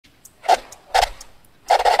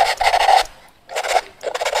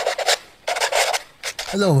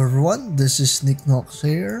Hello everyone, this is Nick Knox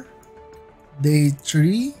here. Day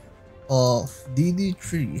 3 of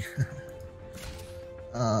DD3.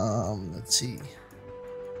 Let's see.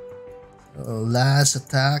 So last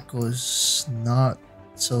attack was not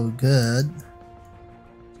so good.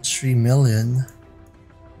 3 million.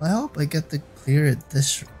 I hope I get to clear it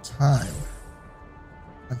this time.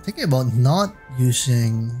 I'm thinking about not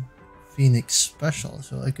using Phoenix Special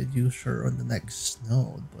so I could use her on the next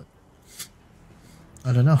node, but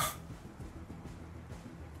I don't know.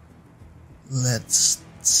 Let's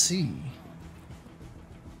see.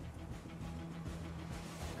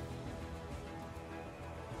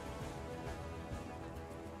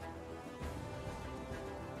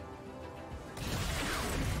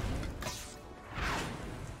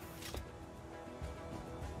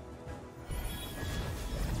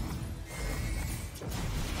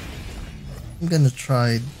 I'm gonna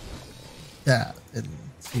try that and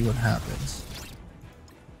see what happens.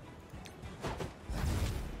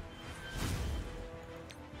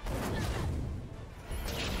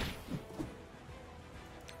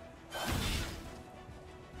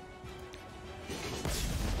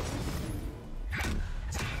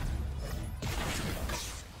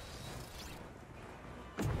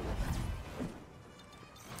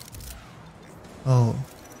 Oh,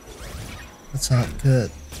 that's not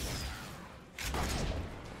good.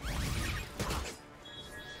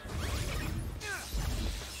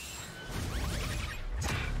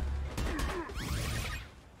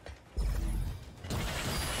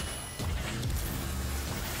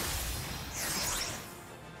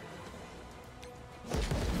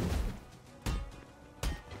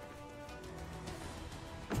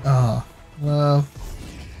 Ah, well,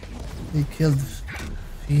 they killed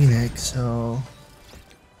Phoenix, so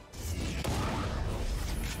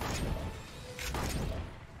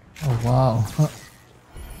oh wow.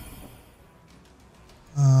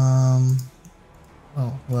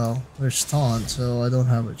 Oh well, we're stunned, so I don't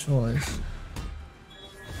have a choice.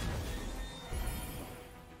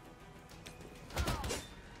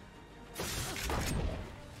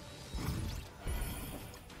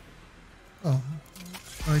 Oh,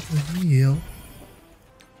 try to heal.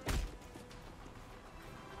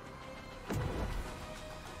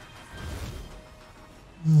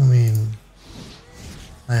 I mean,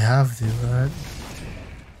 I have to, right?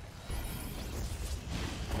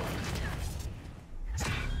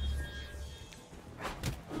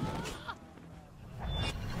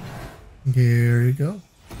 Here you go.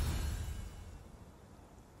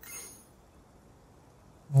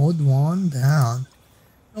 Mode 1 down.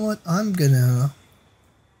 You know what? I'm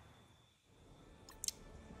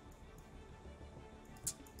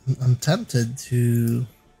tempted to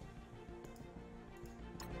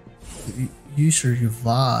use your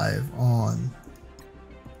revive on.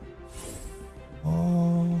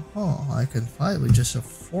 Oh, I can fight with just a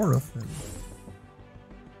 4 of them.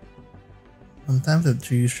 I'm tempted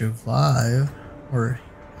to use revive or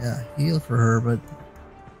yeah, heal for her, but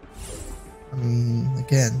I mean,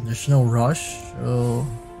 again, there's no rush, so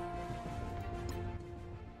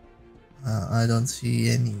I don't see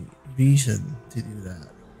any reason to do that.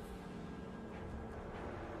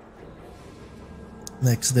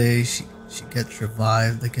 Next day, she gets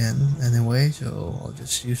revived again anyway, so I'll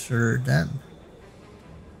just use her then.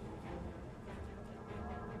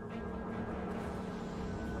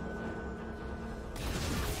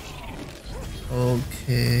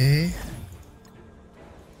 Okay.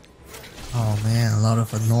 Oh man, a lot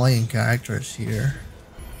of annoying characters here.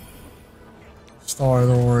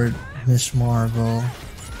 Star-Lord, Miss Marvel.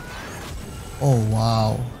 Oh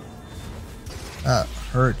wow. That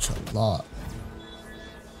hurts a lot.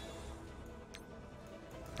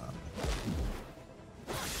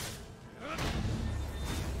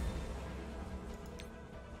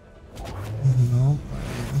 Nope.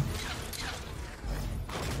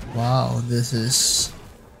 Wow, this is...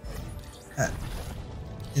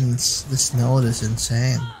 this node is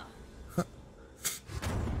insane.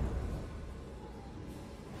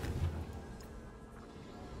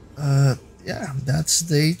 Yeah, that's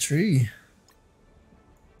day 3.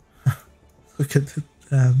 Look at the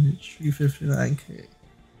damage, 359k.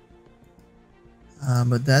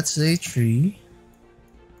 But that's day 3.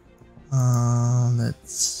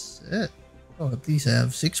 That's it. Oh, at least I have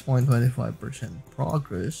 6.25%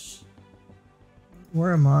 progress.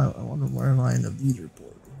 Where am I? I wonder where am I in the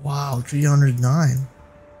leaderboard? Wow, 309.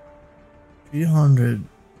 300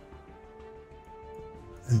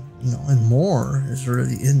 and and more is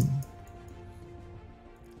already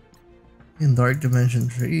in Dark Dimension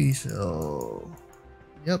 3, so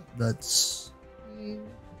yep, that's, I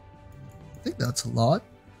think that's a lot.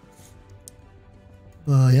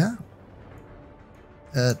 But yeah,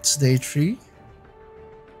 that's day 3.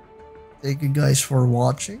 Thank you guys for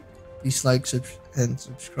watching. Please like and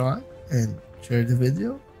subscribe and share the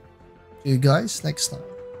video. See you guys next time.